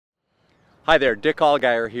Hi there, Dick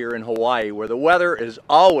Allgaier here in Hawaii, where the weather is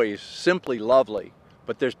always simply lovely.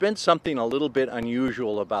 But there's been something a little bit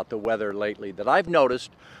unusual about the weather lately that I've noticed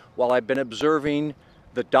while I've been observing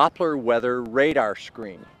the Doppler weather radar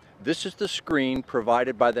screen. This is the screen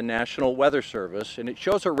provided by the National Weather Service, and it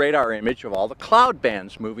shows a radar image of all the cloud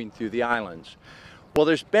bands moving through the islands. Well,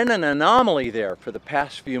 there's been an anomaly there for the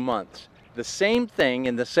past few months. The same thing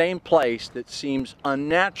in the same place that seems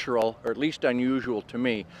unnatural, or at least unusual to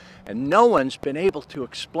me, and no one's been able to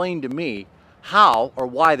explain to me how or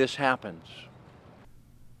why this happens.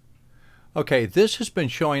 Okay, this has been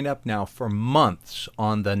showing up now for months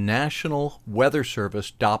on the National Weather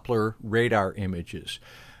Service Doppler radar images.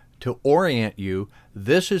 To orient you,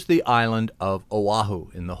 this is the island of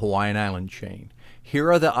Oahu in the Hawaiian island chain. Here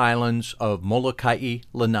are the islands of Molokai,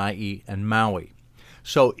 Lanai, and Maui.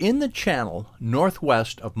 So in the channel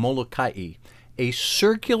northwest of Molokai, a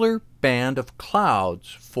circular band of clouds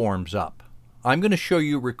forms up. I'm going to show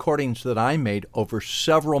you recordings that I made over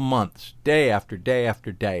several months, day after day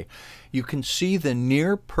after day. You can see the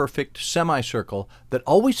near perfect semicircle that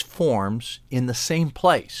always forms in the same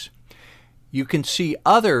place. You can see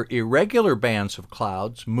other irregular bands of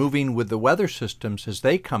clouds moving with the weather systems as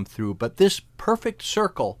they come through, but this perfect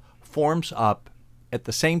circle forms up at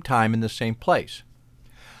the same time in the same place.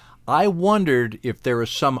 I wondered if there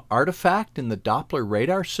is some artifact in the Doppler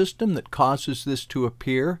radar system that causes this to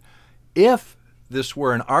appear. If this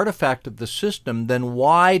were an artifact of the system, then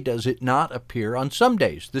why does it not appear on some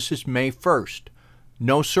days? This is May 1st.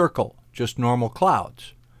 No circle, just normal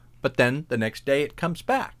clouds. But then the next day it comes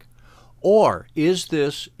back. Or is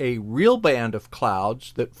this a real band of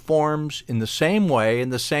clouds that forms in the same way,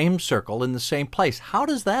 in the same circle, in the same place? How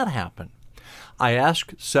does that happen? I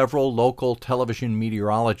asked several local television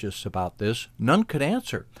meteorologists about this. None could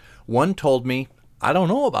answer. One told me, I don't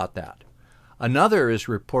know about that. Another is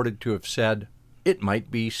reported to have said, it might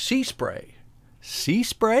be sea spray. Sea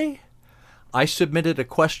spray? I submitted a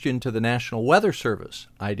question to the National Weather Service.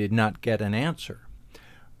 I did not get an answer.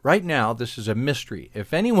 Right now, this is a mystery.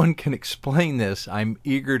 If anyone can explain this, I'm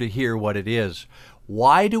eager to hear what it is.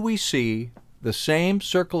 Why do we see the same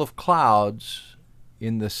circle of clouds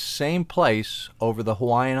in the same place over the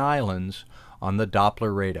Hawaiian Islands on the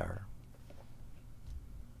Doppler radar?